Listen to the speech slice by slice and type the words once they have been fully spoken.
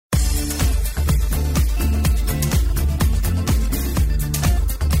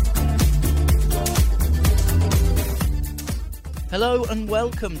Hello and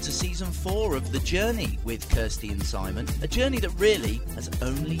welcome to Season 4 of The Journey with Kirsty and Simon, a journey that really has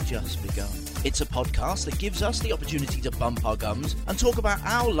only just begun. It's a podcast that gives us the opportunity to bump our gums and talk about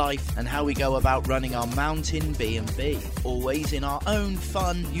our life and how we go about running our mountain B&B, always in our own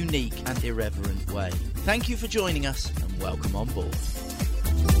fun, unique and irreverent way. Thank you for joining us and welcome on board.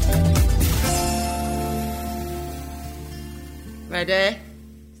 Ready?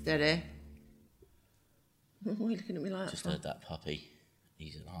 Steady. Why are you looking at me like that? Just heard that puppy.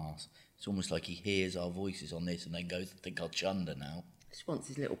 He's an arse. It's almost like he hears our voices on this and then goes, I think I'll chunder now. Just wants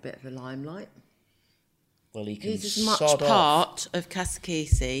his little bit of the limelight. Well, he can He's as much sod part of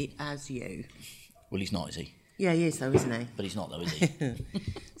Casakisi as you. Well, he's not, is he? Yeah, he is though, isn't he? But he's not, though, is he?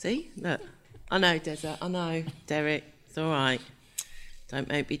 See? Look. I know, Desert. I know, Derek. It's all right. Don't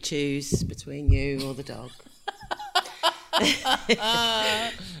make me choose between you or the dog.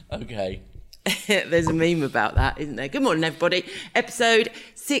 Okay. There's a meme about that, isn't there? Good morning, everybody. Episode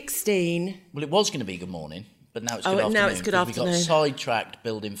 16. Well, it was going to be good morning, but now it's good afternoon. Now it's good 'cause afternoon. We got sidetracked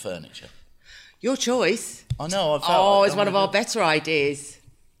building furniture. Your choice. I know, I felt Oh, like it's one of our better ideas.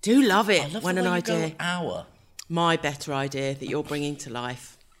 Do love it I love when the an way you idea. go hour. My better idea that you're bringing to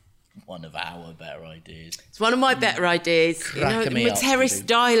life. One of our better ideas. It's one of my better ideas. Cracking me my up, terrace dude.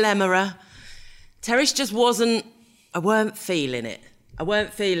 dilemma. Terrace just wasn't. I weren't feeling it.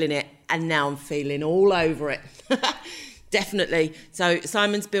 And now I'm feeling all over it. Definitely. So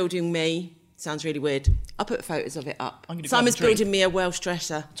Simon's building me. Sounds really weird. I'll put photos of it up. I'm gonna grab Simon's a drink. building me a Welsh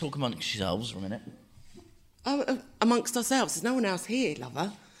dresser. Talk amongst yourselves for a minute. Oh, amongst ourselves. There's no one else here,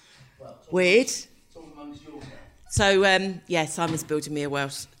 lover. Weird. Talk amongst yourselves. So, yeah, Simon's building me a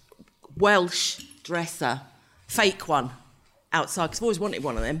Welsh dresser. Fake one. Outside, because I've always wanted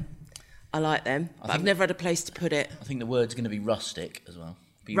one of them. I like them, but I've never had a place to put it. I think the word's going to be rustic as well.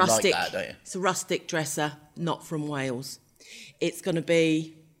 But you Rustic. like that, don't you? It's a rustic dresser, not from Wales. It's going to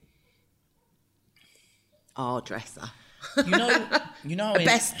be our dresser. You know, A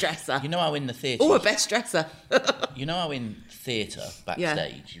best dresser. You know how in the theatre. Oh, a best dresser. You know how in theatre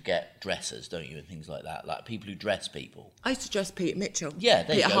backstage you get dressers, don't you, and things like that, like people who dress people. I used to dress Peter Mitchell. Yeah,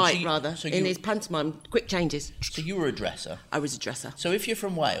 there you Peter go. Height, So you- rather, so in you- his pantomime, quick changes. So you were a dresser. I was a dresser. So if you're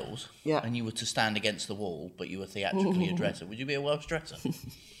from Wales Yeah. and you were to stand against the wall, but you were theatrically a dresser, would you be a Welsh dresser?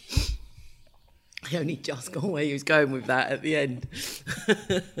 I only just got where he was going with that at the end.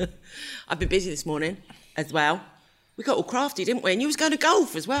 I've been busy this morning as well. We got all crafty, didn't we? And you was going to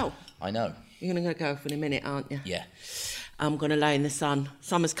golf as well. I know. You're going to go golf in a minute, aren't you? Yeah. I'm going to lay in the sun.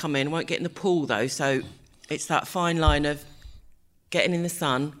 Summer's coming. I won't get in the pool, though, so it's that fine line of getting in the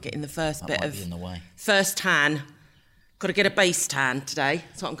sun, getting the first That bit might of be in the way. first tan. Got to get a base tan today.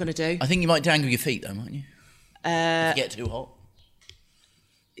 That's what I'm going to do. I think you might dangle your feet though, mightn't you? If you get too hot.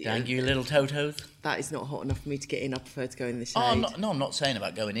 Dangle your little toe-toes. That is not hot enough for me to get in. I prefer to go in the shade. Oh, I'm not saying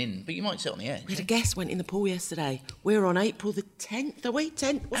about going in, but you might sit on the edge. We had a guest went in the pool yesterday. We're on April the 10th, are we?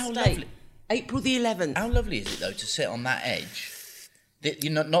 10th? What's How the date? lovely. April the 11th. How lovely is it though to sit on that edge?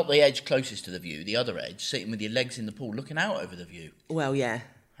 Not the edge closest to the view, the other edge, sitting with your legs in the pool, looking out over the view. Well, yeah.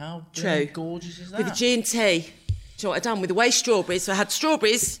 How True. gorgeous is that? With the G&T. Do you know what I've done? With the way strawberries. So I had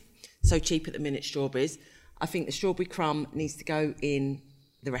strawberries. So cheap at the minute, strawberries. I think the strawberry crumb needs to go in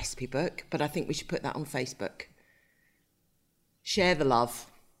the recipe book, but I think we should put that on Facebook. Share the love.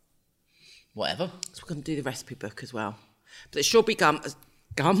 Whatever. So we're going to do the recipe book as well. But the strawberry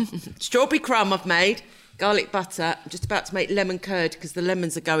strawberry crumb I've made, garlic butter. I'm just about to make lemon curd because the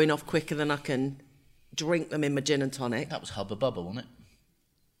lemons are going off quicker than I can drink them in my gin and tonic. That was Hubba Bubba, wasn't it?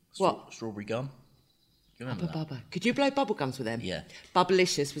 What? Strawberry gum. Do you remember Hubba that? Bubba. Could you blow bubble gums with them? Yeah.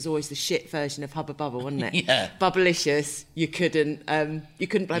 Bubblicious was always the shit version of Hubba Bubba, wasn't it? Yeah. Bubblicious, you couldn't blow You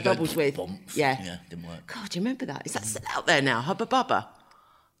go bubbles with. bump. Yeah. Yeah, didn't work. God, do you remember that? Is that still out there now? Hubba Bubba.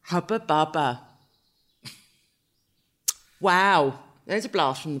 Hubba Bubba. Wow. There's a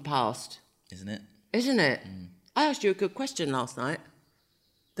blast from the past, Isn't it? isn't it? I asked you a good question last night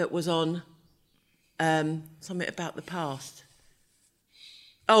that was on something about the past.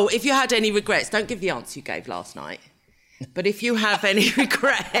 Oh, if you had any regrets, don't give the answer you gave last night. But if you have any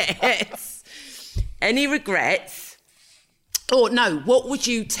regrets, or no, what would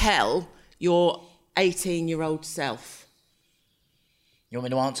you tell your 18-year-old self? You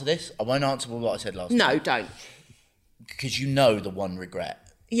want me to answer this? I won't answer what I said last night. No, don't. Because you know the one regret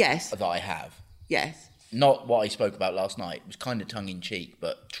Yes, that I have. yes. Not what I spoke about last night. It was kind of tongue-in-cheek,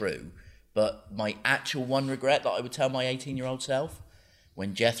 but true. But my actual one regret that I would tell my 18-year-old self,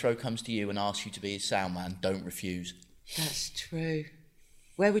 when Jethro comes to you and asks you to be his sound man, don't refuse. That's true.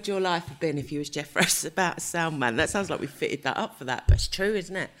 Where would your life have been if you was Jeff Ross about a sound man? That sounds like we fitted that up for that, but it's true,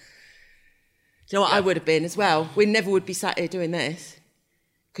 isn't it? So I would have been as well. We never would be sat here doing this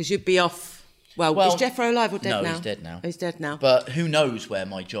because you'd be off. Well, is Jethro alive or dead now? No, he's dead now. Oh, he's dead now. But who knows where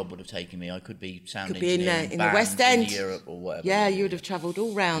my job would have taken me? I could be sound engineer in the West End, in Europe or whatever. Yeah, you would have travelled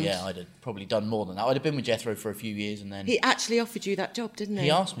all round. Yeah, I'd have probably done more than that. I'd have been with Jethro for a few years and then... He actually offered you that job, didn't he?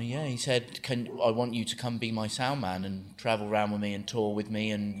 He asked me, yeah. He said, I want you to come be my sound man and travel around with me and tour with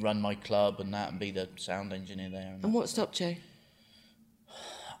me and run my club and that and be the sound engineer there. And what stopped you?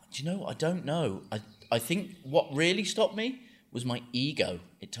 Do you know, I don't know. I think what really stopped me was my ego.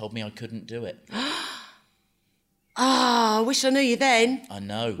 It told me I couldn't do it. I wish I knew you then. I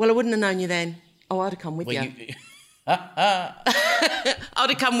know. Well, I wouldn't have known you then. Oh, I'd have come with you. I'd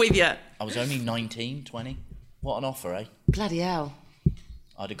have come with you. I was only 19, 20. What an offer, eh? Bloody hell.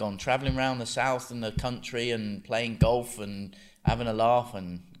 I'd have gone travelling around the south and the country and playing golf and having a laugh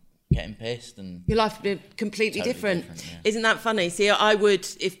and getting pissed. And your life would be completely totally different. Yeah. Isn't that funny? See, I would,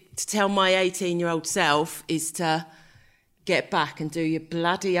 if to tell my 18-year-old self is to get back and do your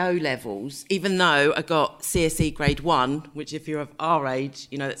bloody O-levels, even though I got CSE grade 1, which if you're of our age,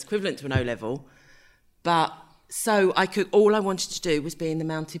 you know, that's equivalent to an O-level. But so all I wanted to do was be in the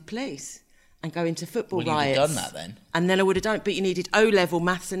mounted police and go into football riots. You'd have done that then. And then I would have done, but you needed O-level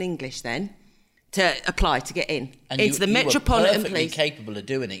maths and English then to apply to get in. And into the Metropolitan you were perfectly Police. capable of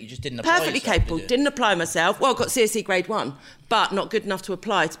doing it. You just didn't apply Perfectly yourself, capable. did you? Didn't apply myself. Well, I got CSE grade 1, but not good enough to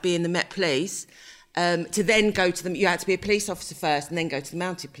apply to be in the Met Police. To then go to them, you had to be a police officer first and then go to the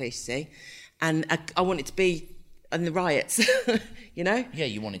mounted police, see? And I wanted to be in the riots, you know? Yeah,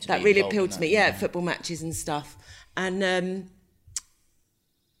 you wanted to that be really involved appealed in to that, me, yeah. football matches and stuff. And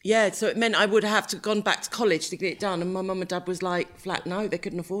so it meant I would have to gone back to college to get it done. And my mum and dad was like, flat no, they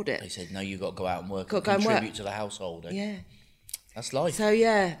couldn't afford it. They said, no, you've got to go out and work Got and to go and contribute work. to the household. Eh? Yeah. That's life. So,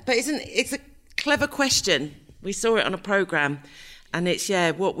 yeah. But it's a clever question. We saw it on a programme. And it's,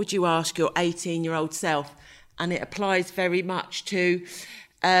 what would you ask your 18-year-old self? And it applies very much to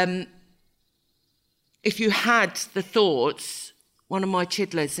if you had the thoughts. One of my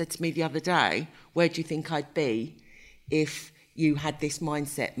chidlers said to me the other day, where do you think I'd be if you had this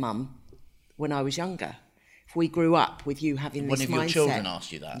mindset, Mum, when I was younger? If we grew up with you having this mindset. One of your children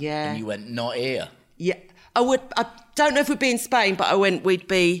asked you that? Yeah. And you went, not here? Yeah. I don't know if we'd be in Spain, but we'd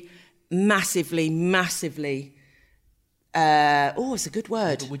be massively, massively... it's a good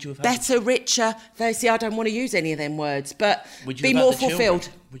word. Would you have better, richer. See, I don't want to use any of them words, but would you be have had more the children? fulfilled.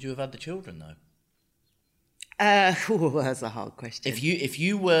 Would you have had the children though? That's a hard question. If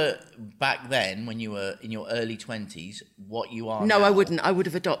you were back then, when you were in your early 20s, what you are No, now, I wouldn't. I would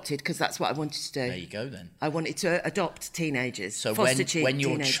have adopted because that's what I wanted to do. There you go then. I wanted to adopt teenagers. So foster when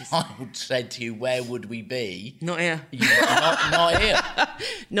your teenagers. child said to you, where would we be? Not here. You were not here.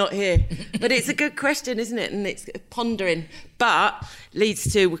 Not here. But it's a good question, isn't it? And it's pondering. But leads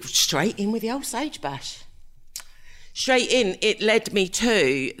to straight in with the old Sage Bash. Straight in, it led me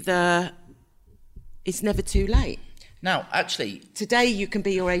to it's never too late. Now, actually... Today you can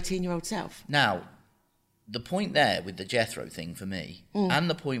be your 18-year-old self. Now, the point there with the Jethro thing for me, and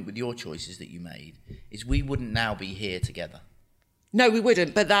the point with your choices that you made, is we wouldn't now be here together. No, we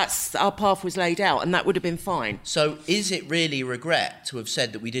wouldn't, but our path was laid out, and that would have been fine. So is it really a regret to have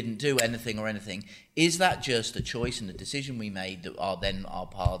said that we didn't do anything or anything? Is that just a choice and a decision we made that our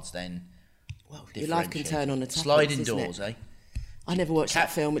paths then... Well, your life can turn on a tuppence, Sliding isn't doors, it? eh? I never watched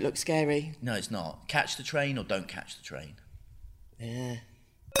that film. It looked scary. No, it's not. Catch the train or don't catch the train. Yeah.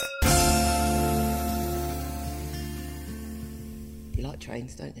 You like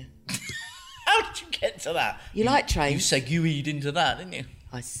trains, don't you? How did you get to that? You like trains? You segued into that, didn't you?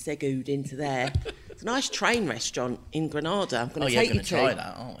 I segued into there. It's a nice train restaurant in Granada. I'm going to take you to. Oh, you're going to try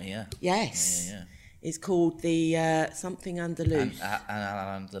that, aren't we? Yeah. Yes. Yeah. It's called the something Andalus. Blah,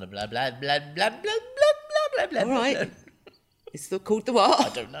 blah, blah, blah, blah, blah, blah. All right. It's called the what? I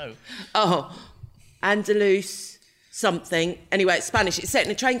don't know. Oh, Andalus something. Anyway, it's Spanish. It's set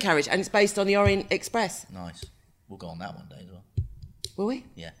in a train carriage and it's based on the Orient Express. Nice. We'll go on that one day as well. Will we?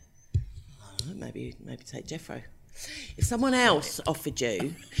 Yeah. Oh, maybe take Jeffro. If someone else offered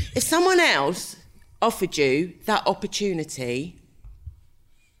you that opportunity...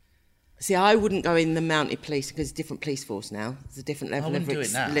 See, I wouldn't go in the mounted police because it's a different police force now. There's a different level of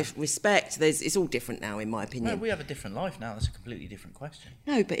respect. It's all different now, in my opinion. No, we have a different life now. That's a completely different question.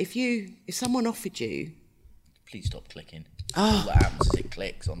 No, but if someone offered you... Please stop clicking. Oh. All that happens is it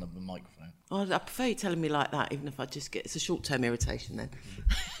clicks on the microphone. Oh, I prefer you telling me like that, even if I just get... It's a short-term irritation then.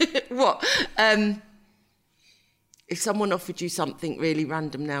 What? If someone offered you something really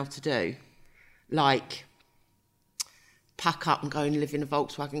random now to do, like... pack up and go and live in a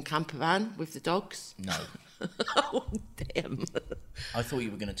Volkswagen camper van with the dogs? No. Oh, damn. I thought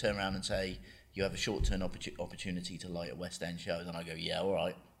you were going to turn around and say, you have a short-term opportunity to light a West End show, then I go, yeah, all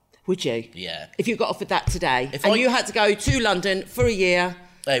right. Would you? Yeah. If you got offered that today, you had to go to London for a year.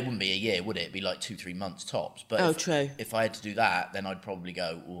 It wouldn't be a year, would it? It'd be like 2-3 months tops. But true. If I had to do that, then I'd probably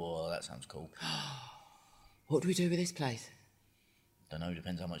go, oh, that sounds cool. What do we do with this place? Don't know,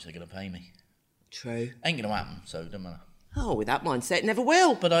 depends how much they're going to pay me. True. Ain't going to happen, so it doesn't matter. Oh, with that mindset, it never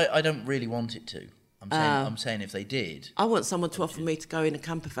will. But I don't really want it to. I'm saying if they did. I want someone to offer me to go in a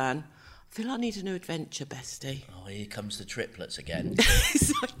camper van. I feel I need a new adventure, bestie. Oh, here comes the triplets again.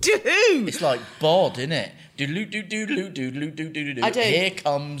 Yes, I do. It's like Bod, isn't it? Doodaloo-doo-doodaloo-doodaloo-doodaloo-doodaloo. I do. Here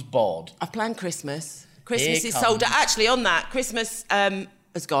comes Bod. I've planned Christmas. Christmas Here is sold out. comes- Actually, on that, Christmas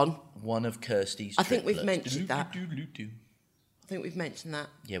has gone. One of Kirsty's I think we've triplets. mentioned that. Doodaloo-doodaloo-doo. I think we've mentioned that.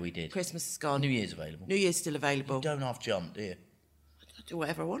 Yeah, we did. Christmas is gone. New Year's available. New Year's still available. Don't half jump, do you? I'll do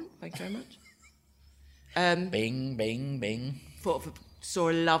whatever I want. Thank you very much. Bing, bing, bing. Saw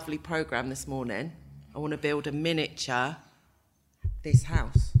a lovely programme this morning. I want to build a miniature this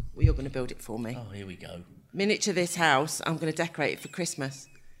house. Well, you're going to build it for me. Oh, here we go. Miniature this house. I'm going to decorate it for Christmas.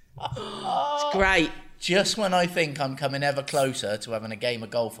 It's great. Just when I think I'm coming ever closer to having a game of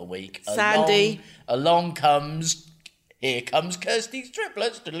golf a week, Sandy. along comes. Here comes Kirsty's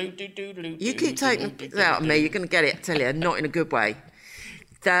triplets. Doodaloo-doo-doodaloo-doo. You keep taking the piss out of me. You're going to get it, I tell you. Not in a good way.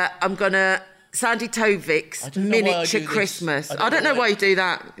 That I'm going to... Sandy Tovik's I don't know why I miniature do this. Christmas. I I don't know why you do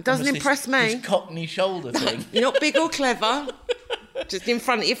that. It doesn't impress me. This Cockney shoulder thing. You're not big or clever. Just in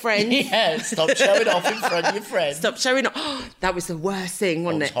front of your friends. Yeah, stop showing off in front of your friends. Stop showing off. That was the worst thing,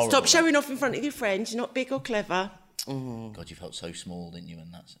 wasn't it's it? horrible, Stop that. showing off in front of your friends. You're not big or clever. God, you felt so small, didn't you?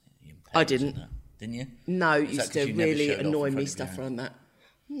 And that's your I parents didn't. said that, didn't you? No, it Is that used 'cause to you never really showed off in annoy front me, of your stuff parents? like that.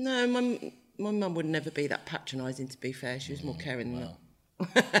 No, my mum would never be that patronising, to be fair. She was more caring than that.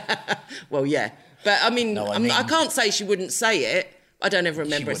 Well, yeah. But, I mean, No, I I mean- can't say she wouldn't say it. I don't ever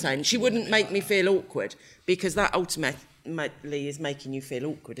remember her wouldn't. saying. She wouldn't make me feel awkward, because that ultimately is making you feel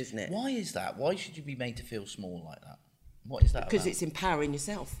awkward, isn't it? Why is that? Why should you be made to feel small like that? What is that Because about? it's empowering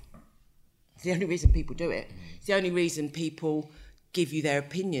yourself. It's the only reason people do it. It's the only reason people give you their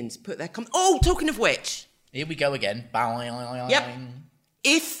opinions, put their comments. Oh, talking of which, Here we go again. Yep.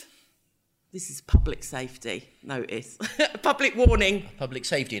 If this is public safety notice, public warning. Public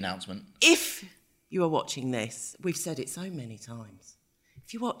safety announcement. If you are watching this, we've said it so many times.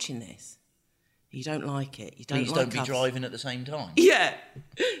 If you're watching this, you don't like it. You don't Please like don't be us. driving at the same time. Yeah.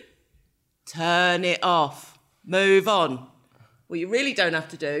 Turn it off. Move on. What you really don't have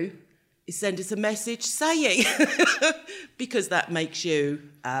to do is send us a message saying, because that makes you,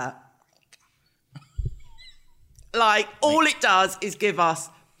 like, all it does is give us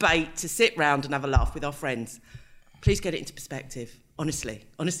bait to sit round and have a laugh with our friends. Please get it into perspective. Honestly.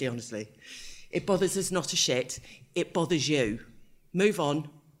 It bothers us not a shit. It bothers you. Move on.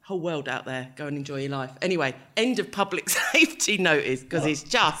 Whole world out there. Go and enjoy your life. Anyway, end of public safety notice, because it's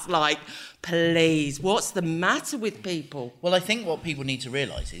just like, please, what's the matter with people? Well, I think what people need to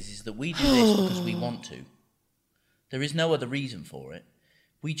realise is that we do this because we want to. There is no other reason for it.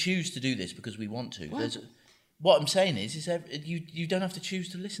 We choose to do this because we want to. What I'm saying is you don't have to choose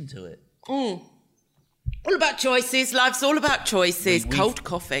to listen to it. All about choices. Life's all about choices. We've- Cold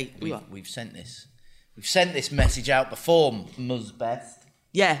coffee. We've sent this message out before, Ms. Best.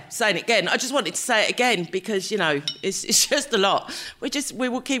 Yeah, saying it again. I just wanted to say it again because, you know, it's just a lot. We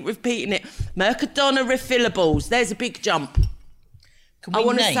will keep repeating it. Mercadona refillables. There's a big jump. Can I we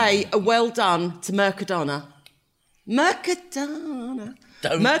want to name- say a well done to Mercadona. Mercadona.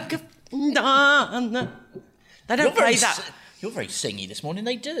 Don't- Mercadona. They don't play that. You're very singy this morning.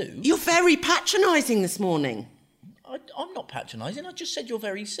 They do. You're very patronising this morning. I'm not patronising. I just said you're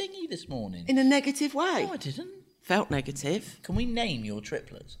very singy this morning. In a negative way. No, I didn't. Felt negative. Can we name your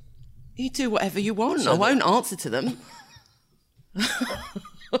triplets? You do whatever you want. So I won't answer to them.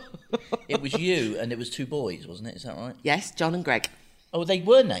 It was you and it was two boys, wasn't it? Is that right? Yes, John and Greg. Oh, they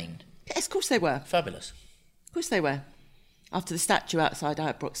were named. Yes, of course they were. Fabulous. Of course they were. After the statue outside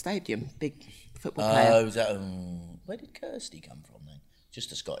Ibrox Stadium, big football player. Oh, is that? Where did Kirsty come from then?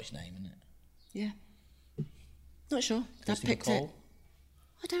 Just a Scottish name, isn't it? Yeah. Not sure. Dad Kirsty picked McCall? it.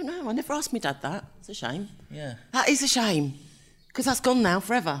 I don't know. I never asked my dad that. It's a shame. Yeah. That is a shame. Because that's gone now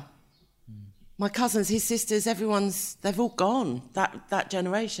forever. My cousins, his sisters, they've all gone. That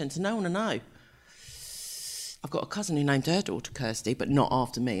generation, so no one to know. I've got a cousin who named her daughter Kirsty, but not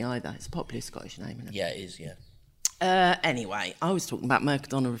after me either. It's a popular Scottish name, isn't it? Yeah, it is, yeah. Anyway, I was talking about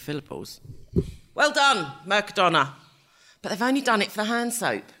Mercadona refillables. Well done, Mercadona. But they've only done it for the hand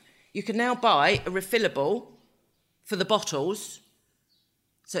soap. You can now buy a refillable for the bottles,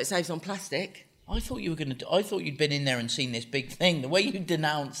 so it saves on plastic. I thought you'd been in there and seen this big thing. The way you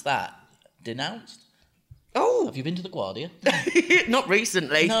denounced that denounced. Oh, Have you been to the Guardia? not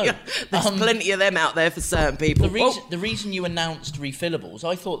recently. No. There's plenty of them out there for certain people. The reason you announced refillables,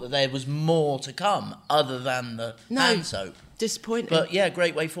 I thought that there was more to come other than the hand soap. Disappointing. But yeah,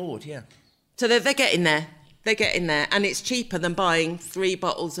 great way forward, yeah. So they're getting there. They're getting there. And it's cheaper than buying 3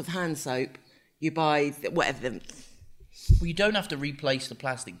 bottles of hand soap. You buy whatever. Well, you don't have to replace the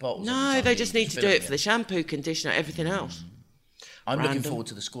plastic bottles. every No, time they you just need to fill do them it for the shampoo, conditioner, everything else. I'm looking Random. forward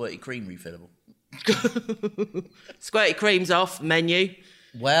to the squirty cream refillable. Squirty cream's off menu.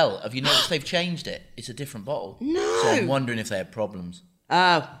 Well, have you noticed they've changed it? It's a different bottle. No. So I'm wondering if they had problems.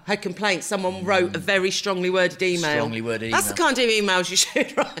 Oh, had complaints. Someone wrote a very strongly worded email. Strongly worded That's the email. kind of emails you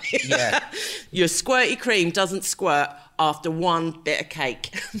should write. Yeah. Your squirty cream doesn't squirt after 1 bit of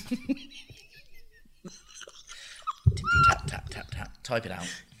cake. Tippity tap, tap, tap, tap. Type it out.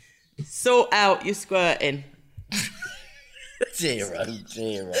 Sort out your squirting. Dear, oh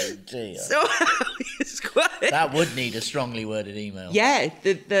dear, oh dear. Sort out your squirting. That would need a strongly worded email. Yeah,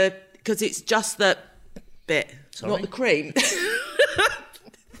 because it's just the bit, Sorry? not the cream.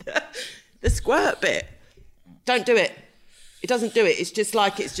 The squirt bit. Don't do it. It doesn't do it. It's just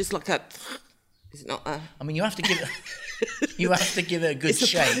like a. Is it not a? I mean, you have to give it. You have to give it a good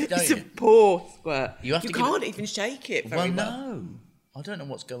shake, don't It's you? a poor squirt. You have to give can't even shake it very Well, well. no. I don't know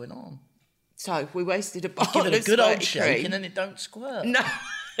what's going on. So we wasted a bottle Give it a of good old squirty shake cream. and then it don't squirt. No,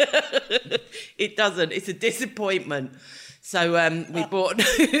 it doesn't. It's a disappointment. So we bought.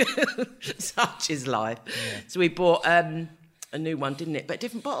 Such is life. Yeah. So we bought a new one, didn't it? But a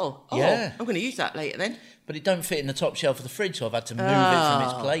different bottle. Oh, Yeah. I'm going to use that later then. But it don't fit in the top shelf of the fridge, so I've had to move it from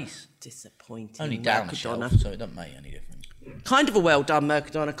its place. Disappointing. Only down the Mercadona. shelf, so it doesn't make any difference. Kind of a well done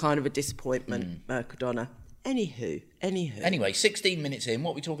Mercadona, kind of a disappointment Mercadona. Anywho. Anyway, 16 minutes in,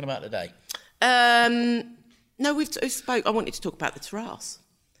 what are we talking about today? No, we spoke. I wanted to talk about the terrace.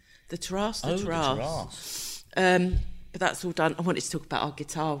 The terrace. The terrace. But that's all done. I wanted to talk about our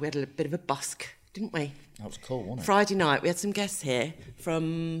guitar. We had a bit of a busk, didn't we? That was cool, wasn't it? Friday night, we had some guests here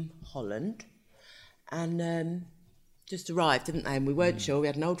from Holland, and just arrived, didn't they? And we weren't sure. We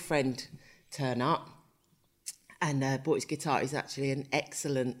had an old friend turn up and bought his guitar. He's actually an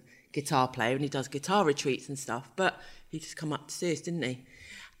excellent guitar player, and he does guitar retreats and stuff. But he just come up to see us, didn't he?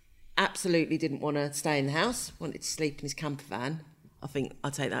 Absolutely didn't want to stay in the house. Wanted to sleep in his camper van. I think I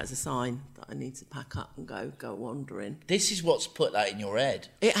take that as a sign that I need to pack up and go wandering. This is what's put that in your head.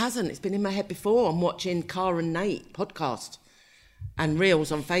 It hasn't. It's been in my head before. I'm watching Cara and Nate podcast and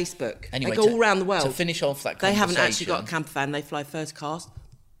reels on Facebook. Anyway, they go all around the world. To finish off that They conversation... haven't actually got a camper van. They fly first class.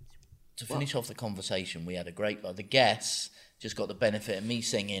 To finish off the conversation, we had a great... the guests just got the benefit of me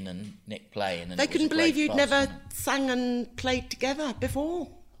singing and Nick playing. And They it was couldn't a great believe you'd fuss, never wasn't it? sang and played together before.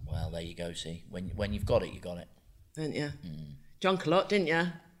 Well, there you go, see. When you've got it, you got it. Didn't you? Drunk a lot, didn't you?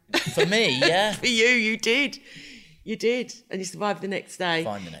 For me, yeah. For you did. You did. And you survived the next day.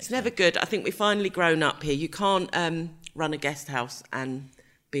 Fine the next It's never good. I think we've finally grown up here. You can't run a guest house and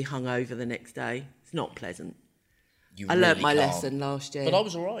be hungover the next day. It's not pleasant. You I learnt really my can't. lesson last year. But I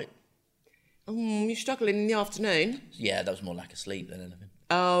was all right. You're struggling in the afternoon. Yeah, that was more lack of sleep than anything.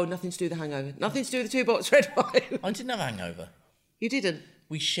 Oh, nothing to do with the hangover. Nothing to do with the 2 bottles of red wine. I didn't have a hangover. You didn't.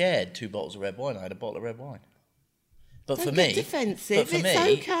 We shared 2 bottles of red wine. I had a bottle of red wine. But Don't for get me... defensive. But for It's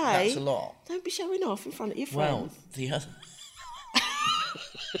me, okay. that's a lot. Don't be showing off in front of your Well, friends. the other...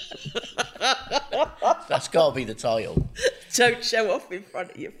 That's got to be the title. Don't show off in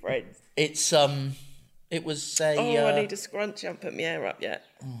front of your friends. It's, it was a... Oh, I need a scrunch. I haven't put my hair up yet.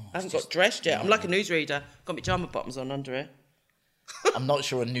 I haven't got dressed yet. I'm like a newsreader. Got my pyjama bottoms on under here. I'm not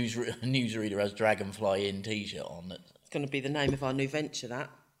sure a newsreader has Dragonfly Inn T-shirt on. It's going to be the name of our new venture, that.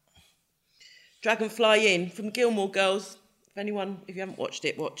 Dragonfly Inn from Gilmore Girls. If you haven't watched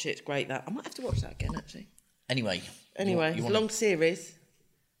it, watch it. It's great, that. I might have to watch that again, actually. Anyway, It's a long series.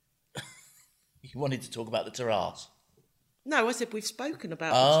 You wanted to talk about the terrace. No, I said we've spoken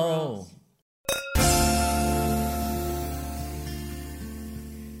about the terrace.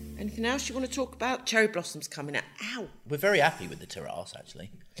 Anything else you want to talk about? Cherry blossoms coming out. Ow. We're very happy with the terrace,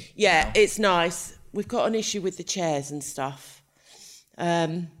 actually. Yeah, it's nice. We've got an issue with the chairs and stuff.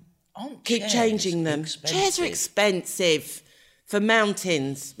 Keep chairs changing them. expensive? Chairs are expensive for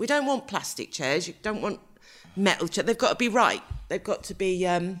mountains. We don't want plastic chairs. You don't want metal chairs. They've got to be right. They've got to be...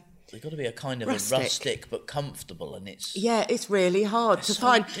 They've got to be a kind of rustic. a rustic but comfortable, and it's... Yeah, it's really hard to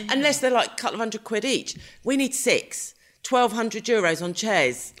find, unless they're like a couple of £100 each. We need 6, 1,200 euros on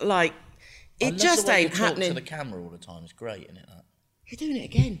chairs. Like, it just ain't happening. To the camera all the time. It's great, isn't it? That? You're doing it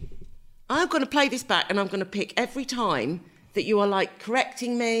again. I'm going to play this back, and I'm going to pick every time that you are like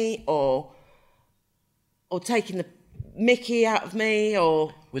correcting me or taking the Mickey out of me,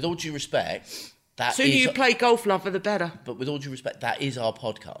 or With all due respect, that sooner is... you play golf, lover, the better. But with all due respect, that is our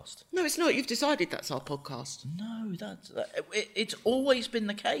podcast. No, it's not. You've decided that's our podcast. No, it's always been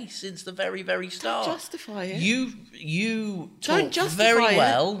the case since the very, very start. Don't justify it. You Don't talk justify very it.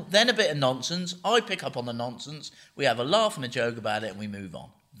 well, then a bit of nonsense. I pick up on the nonsense. We have a laugh and a joke about it, and we move on.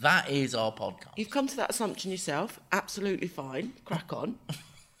 That is our podcast. You've come to that assumption yourself. Absolutely fine. Crack on.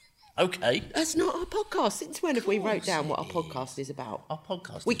 Okay. That's not our podcast. Since when have we wrote down what our podcast is about? Our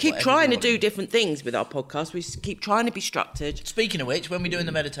podcast. We is keep whatever trying we to do want. different things with our podcast. We keep trying to be structured. Speaking of which, when we're doing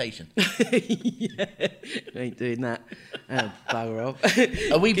the meditation, Yeah, we ain't doing that. Oh, bugger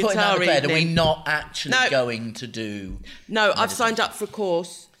off. are we putting that Guitar to bed? Are we evening. not actually No. going to do No, I've signed up for a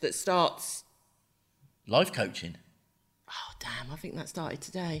course that starts... life coaching? Oh, damn, I think that started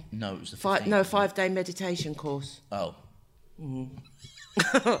today. No, it was the 15th. 5-day meditation course. Oh,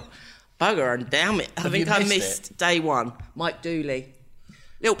 Bugger and damn it. I Have think you I missed missed day one. Mike Dooley.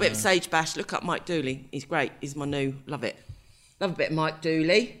 Little bit of Sage Bash. Look up Mike Dooley. He's great. He's my new... Love it. Love a bit of Mike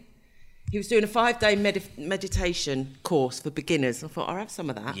Dooley. He was doing a 5-day meditation course for beginners. I thought, I'll have some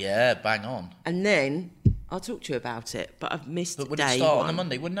of that. yeah, bang on. And then I'll talk to you about it. But I've missed But would day it start one. on a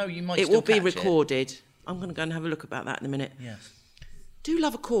Monday? Well, no, you might It still will be catch recorded. I'm going to go and have a look about that in a minute. Yes. Do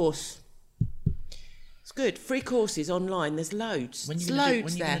love a course. It's good. Free courses online. There's loads. When There's you going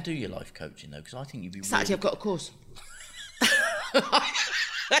loads to there. do your life coaching, though? Because I think you'd be Saturday really... I've got a course.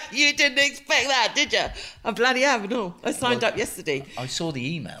 You didn't expect that, did you? I bloody have, no. I signed up yesterday. I saw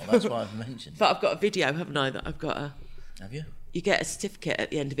the email. That's why I've mentioned. But I've got a video, haven't I, that I've got a... Have you? You get a certificate at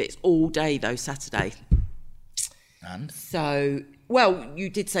the end of it. It's all day, though, Saturday. And? So, well, you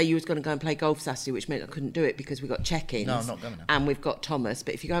did say you was going to go and play golf Saturday, which meant I couldn't do it because we got check-ins. No, I'm not going now. And we've got Thomas.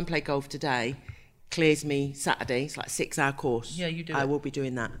 But if you go and play golf today, clears me Saturday. It's like a 6-hour course. Yeah, you do I it. will be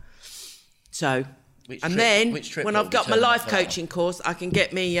doing that. So... Which and trip- then, which trip when will I've be got my turning life up for that coaching course, I can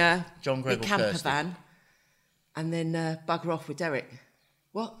get me John my Greg or camper Kirsty? van and then bugger off with Derek.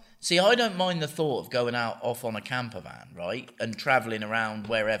 What? See, I don't mind the thought of going out off on a camper van, right, and travelling around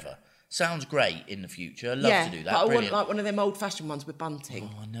wherever. Sounds great in the future. I'd love to do that. but I Brilliant. want like one of them old-fashioned ones with bunting.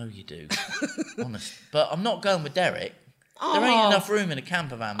 Oh, I know you do. Honest. But I'm not going with Derek. There ain't enough room in a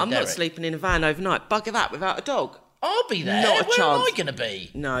camper van with I'm Derek. not sleeping in a van overnight. Bugger that without a dog. I'll be there. Not a Where chance. am I going to be?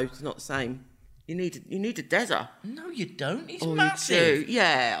 No, it's not the same. You need a desert. No, you don't. He's Oh, massive. you do.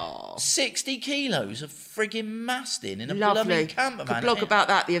 Yeah. Oh. 60 kilos of frigging masting in a Lovely. bloody camper van. Could blog about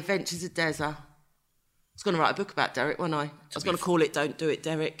that, The Adventures of Desert. I was going to write a book about Derek, wasn't I? I was going to call it Don't Do It,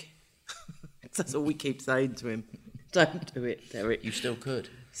 Derek. That's all we keep saying to him. Don't do it, Derek. You still could.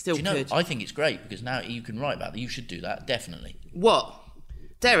 Still Do you know, could. I think it's great because now you can write about that. You should do that, definitely. What?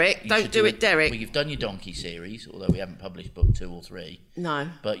 Derek? You Don't should do it, Derek. Well, you've done your donkey series, although we haven't published book 2 or 3. No.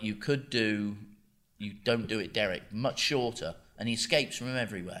 But you could do You Don't Do It, Derek, much shorter, and he escapes from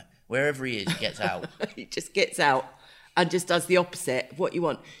everywhere. Wherever he is, he gets out. He just gets out and just does the opposite of what you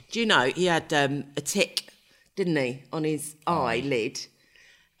want. Do you know he had a tick, didn't he, on his eyelid?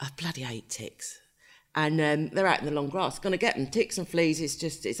 I bloody hate ticks. And they're out in the long grass. Going to get them. Ticks and fleas,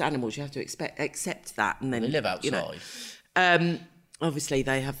 it's animals. You have to accept that. And then They live outside. You know, obviously,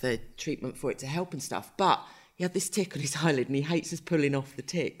 they have the treatment for it to help and stuff. But he had this tick on his eyelid and he hates us pulling off the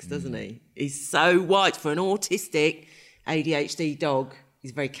ticks, doesn't he? He's so white for an autistic ADHD dog.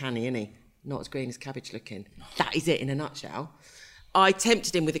 He's very canny, isn't he? Not as green as cabbage looking. That is it in a nutshell. I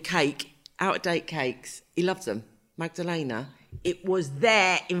tempted him with a cake, out-of-date cakes. He loves them. Magdalena. It was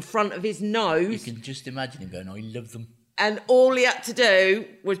there in front of his You nose. can just imagine him going, I love them. And all he had to do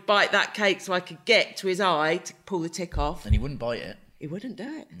was bite that cake so I could get to his eye to pull the tick off. And he wouldn't bite it. He wouldn't do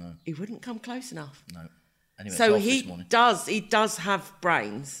it. No. He wouldn't come close enough. No. Anyway, So it's off this morning. he does have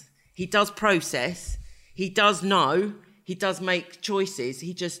brains. He does process. He does know. He does make choices.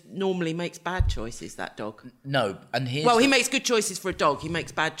 He just normally makes bad choices, that dog. No, and here's Well, the, he makes good choices for a dog. He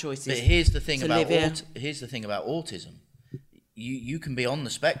makes bad choices. But here's the thing to about live here. here's the thing about autism. You can be on the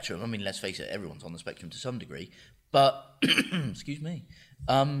spectrum. I mean, let's face it, everyone's on the spectrum to some degree. But excuse me,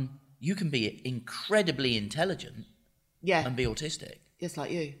 you can be incredibly intelligent Yeah, and be autistic. just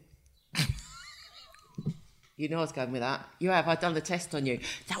like you. You know I was going with that. You have. I've done the test on you.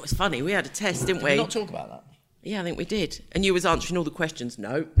 That was funny. We had a test, didn't Can we we? not talk about that? Yeah, I think we did. And you was answering all the questions.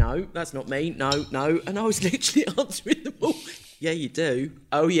 No, that's not me. No. And I was literally answering them all. Yeah, you do.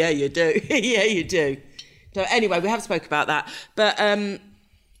 Oh, yeah, you do. Yeah, you do. So anyway, we have spoke about that. But,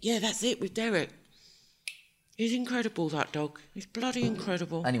 yeah, that's it with Derek. He's incredible, that dog. He's bloody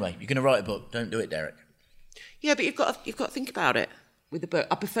incredible. Anyway, you're going to write a book. Don't do it, Derek. Yeah, but you've got to think about it with the book.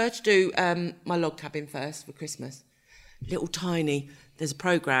 I prefer to do my log cabin first for Christmas. Little tiny. There's a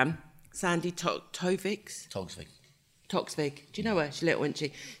programme. Sandy Tovics. Togsvig. Toxvig. Do you know her? She's little, isn't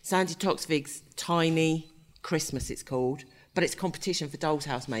she? Sandy Toxvig's Tiny Christmas, it's called. But it's a competition for doll's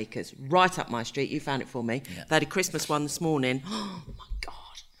house makers. Right up my street. You found it for me. Yeah. They had a Christmas one this morning. Oh, my God.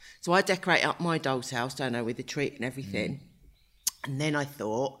 So I decorate up my doll's house, don't I, with the tree and everything. And then I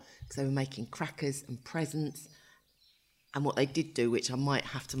thought, because they were making crackers and presents, and what they did do, which I might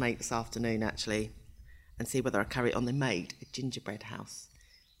have to make this afternoon, actually, and see whether I carry it on, they made a gingerbread house,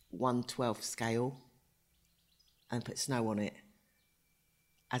 1/12 scale, and put snow on it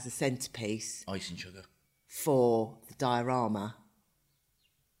as a centrepiece. Icing sugar. For the diorama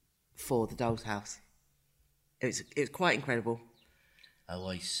for the doll's house. It was quite incredible. Oh,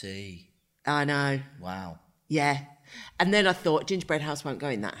 I see. I know. Wow. Yeah. And then I thought, gingerbread house won't go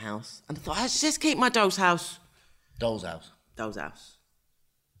in that house. And I thought, let's just keep my doll's house. Doll's house. Doll's house.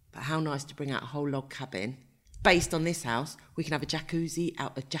 But how nice to bring out a whole log cabin. Based on this house, we can have a jacuzzi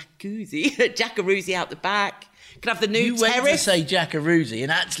out the back. Can have the new terrace. You went to say jackaroozy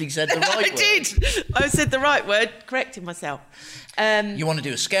and actually said the right word. I did. I said the right word, correcting myself. You want to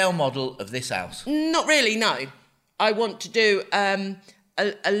do a scale model of this house? Not really, no. I want to do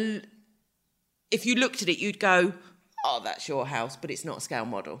if you looked at it, you'd go, oh, that's your house, but it's not a scale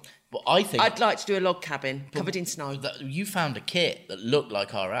model. But I think I'd like to do a log cabin covered in snow. You found a kit that looked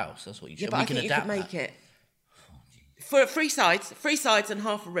like our house. That's what you should. Yeah, but I think you could make it. For three sides and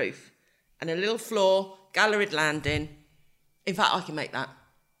half a roof, and a little floor, galleried landing. In fact, I can make that.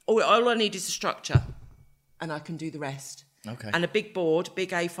 All I need is a structure, and I can do the rest. Okay. And a big board, big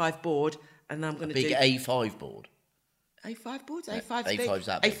A5 board, and I'm going to do... Big A5 board? A5 boards? A5's A5's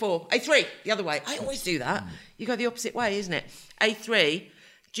that big. A4. A3, the other way. I always do that. You go the opposite way, isn't it? A3.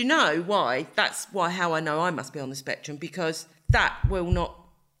 Do you know why? That's how I know I must be on the spectrum, because that will not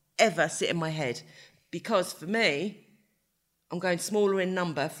ever sit in my head. Because for me... I'm going smaller in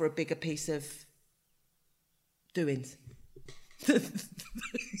number for a bigger piece of doings. Because,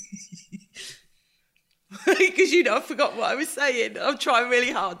 I forgot what I was saying. I'm trying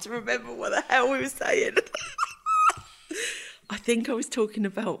really hard to remember what the hell we were saying. I think I was talking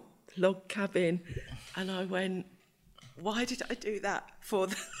about log cabin, and I went, why did I do that for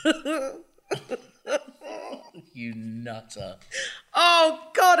You nutter. Oh,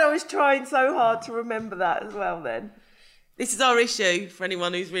 God, I was trying so hard to remember that as well then. This is our issue for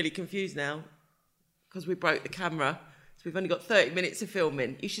anyone who's really confused now, because we broke the camera, so we've only got 30 minutes of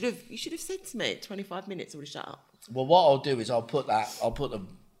filming. You should have said to me 25 minutes. I would have shut up. Well, what I'll do is I'll put the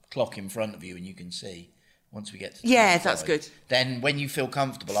clock in front of you, and you can see once we get to 25. Yeah, that's good. Then when you feel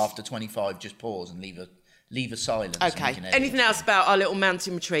comfortable after 25, just pause and leave a silence. Okay. Anything else about our little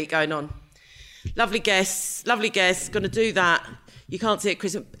mountain retreat going on? Lovely guests. Going to do that. You can't see it,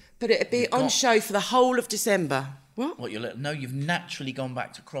 Chris, but it'll be on show for the whole of December. What? No, you've naturally gone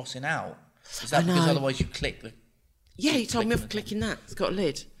back to crossing out. Is that because otherwise you click the... Yeah, you told me off clicking that. It's got a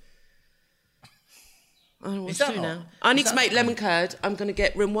lid. I don't know what to do now. I need to make lemon curd. I'm going to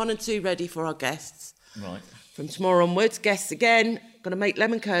get room 1 and 2 ready for our guests. Right. From tomorrow onwards, guests again. Going to make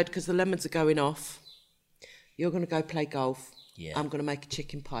lemon curd because the lemons are going off. You're going to go play golf. Yeah. I'm going to make a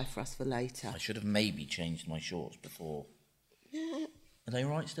chicken pie for us for later. I should have maybe changed my shorts before. Yeah. Are they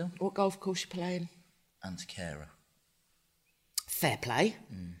right still? What golf course you playing? Antequera. Fair play.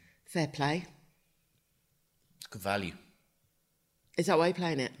 Fair play. It's good value. Is that why you're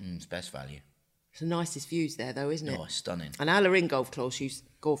playing it? It's best value. It's the nicest views there, though, isn't it? Oh, it's stunning. And Alarin Jesus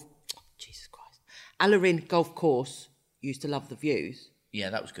Christ. Alarin Golf Course used to love the views. Yeah,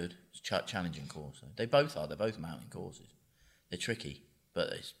 that was good. It's a challenging course. They both are. They're both mountain courses. They're tricky, but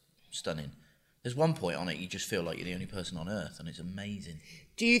it's stunning. There's one point on it you just feel like you're the only person on earth, and it's amazing.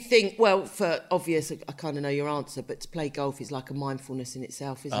 Do you think, well, for obvious, I kind of know your answer, but to play golf is like a mindfulness in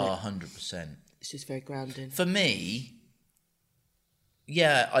itself, isn't it? Oh, 100%. It's just very grounding. For me,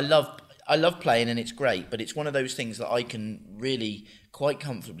 yeah, I love playing and it's great, but it's one of those things that I can really quite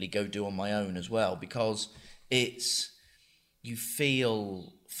comfortably go do on my own as well, because you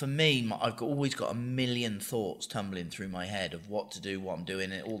feel, for me, I've always got a million thoughts tumbling through my head of what to do, what I'm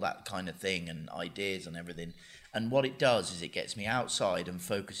doing, and all that kind of thing, and ideas and everything. And what it does is it gets me outside and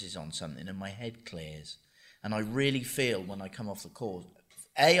focuses on something, and my head clears. And I really feel when I come off the course,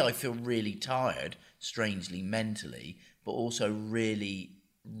 I feel really tired, strangely, mentally, but also really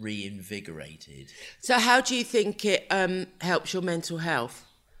reinvigorated. So how do you think it helps your mental health?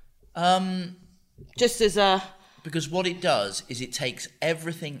 Just as a... Because what it does is it takes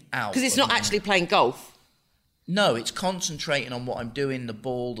everything out. Because it's not actually playing golf. No, it's concentrating on what I'm doing, the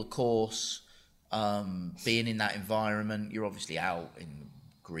ball, the course, being in that environment. You're obviously out in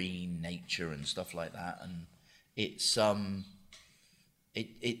green nature and stuff like that, and it's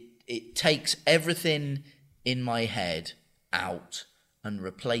it takes everything in my head out and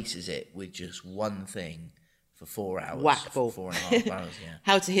replaces it with just one thing for 4 hours. Whack ball. 4.5 hours, yeah.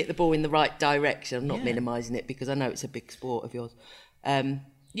 How to hit the ball in the right direction. I'm not Yeah. minimising it because I know it's a big sport of yours.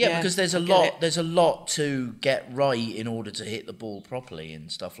 Because there's a lot to get right in order to hit the ball properly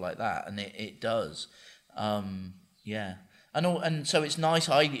and stuff like that, and it does. And so it's nice.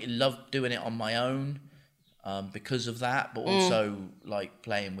 I love doing it on my own because of that, but also like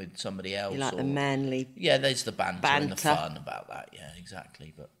playing with somebody else. You like the manly. Yeah, there's the banter and the Banter. fun about that. Yeah,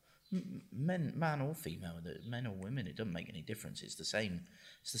 exactly. But man or female, men or women, it doesn't make any difference. It's the same.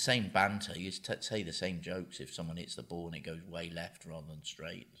 It's the same banter. You say the same jokes if someone hits the ball and it goes way left rather than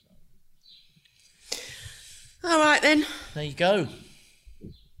straight. All right then. There you go.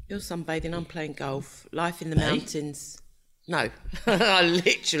 You're sunbathing, I'm playing golf. Life in the mountains. No, I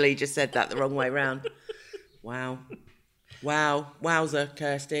literally just said that the wrong way round. Wow. Wowzer,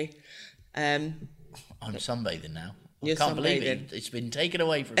 Kirsty. I'm sunbathing now. You're I can't believe sunbathing. it's been taken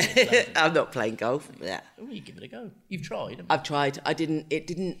away from me. I'm not playing golf. Yeah. Oh, you give it a go. You've tried. haven't you? I've tried. It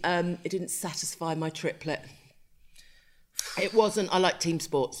didn't satisfy my triplet. It wasn't. I like team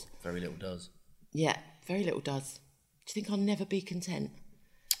sports. Very little does. Yeah, very little does. Do you think I'll never be content?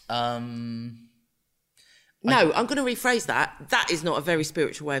 No, I'm going to rephrase that. That is not a very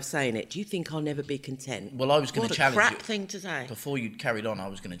spiritual way of saying it. Do you think I'll never be content? Well, I was going to challenge What a you. crap thing to say. Before you carried on, I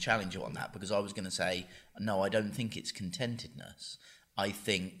was going to challenge you on that because I was going to say, no, I don't think it's contentedness. I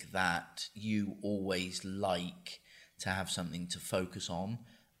think that you always like to have something to focus on.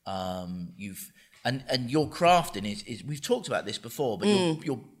 And your crafting is we've talked about this before, but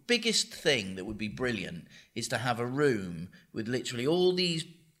your biggest thing that would be brilliant is to have a room with literally all these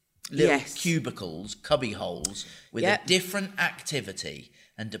little cubicles, cubby holes with a different activity,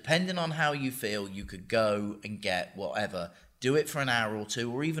 and depending on how you feel, you could go and get whatever, do it for an hour or two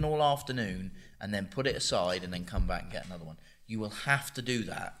or even all afternoon, and then put it aside and then come back and get another one. You will have to do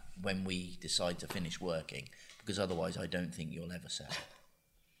that when we decide to finish working, because otherwise I don't think you'll ever settle.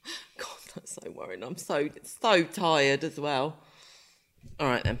 God, that's so worrying. I'm so tired as well. All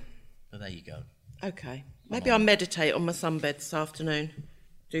right then. But there you go. Okay. Maybe I'll meditate on my sunbed this afternoon.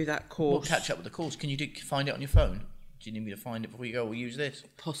 Do that course. We'll catch up with the course. Can you find it on your phone? Do you need me to find it before you go? We'll use this.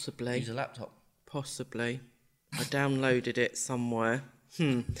 Possibly. Use a laptop. Possibly. I downloaded it somewhere.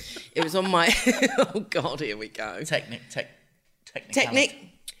 It was on my... Oh, God, here we go.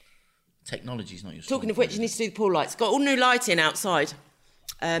 Technology's not your Talking of which, you need to do the pool lights. Got all new lighting outside.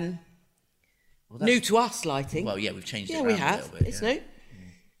 New to us lighting. Well, yeah, we've changed it Yeah, around we a have. little bit. It's new.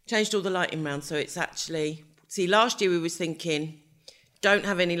 Changed all the lighting round, so it's actually... See, last year we was thinking, don't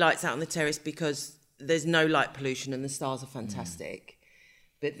have any lights out on the terrace because there's no light pollution and the stars are fantastic.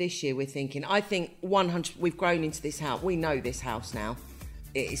 But this year we're thinking, I think 100... We've grown into this house. We know this house now.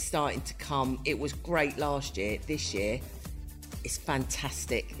 It is starting to come. It was great last year. This year, it's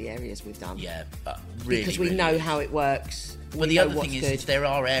fantastic, the areas we've done. Yeah, really. Because we really know good. how it works. Well, the other thing is there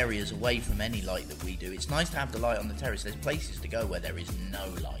are areas away from any light that we do. It's nice to have the light on the terrace. There's places to go where there is no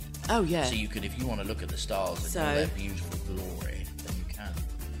light. Oh, yeah. So you could, if you want to look at the stars and all their beautiful glory, then you can.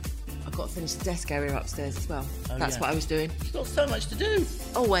 I've got to finish the desk area upstairs as well. Oh, That's what I was doing. You've got so much to do.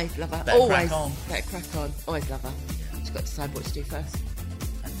 Always love her. Better Always. crack on. Better crack on. Always love her. Yeah. She's got to decide what to do first.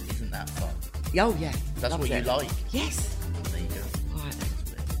 And isn't that fun? Oh, yeah. That's Loves what it. you like. Yes. There you go. All right, then.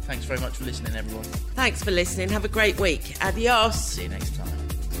 Thanks very much for listening, everyone. Thanks for listening. Have a great week. Adios. See you next time.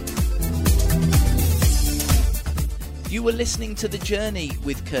 You were listening to The Journey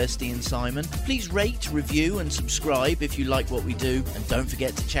with Kirsty and Simon. Please rate, review and subscribe if you like what we do. And don't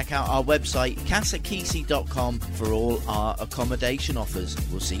forget to check out our website, casakisi.com, for all our accommodation offers.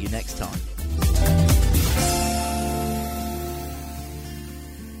 We'll see you next time.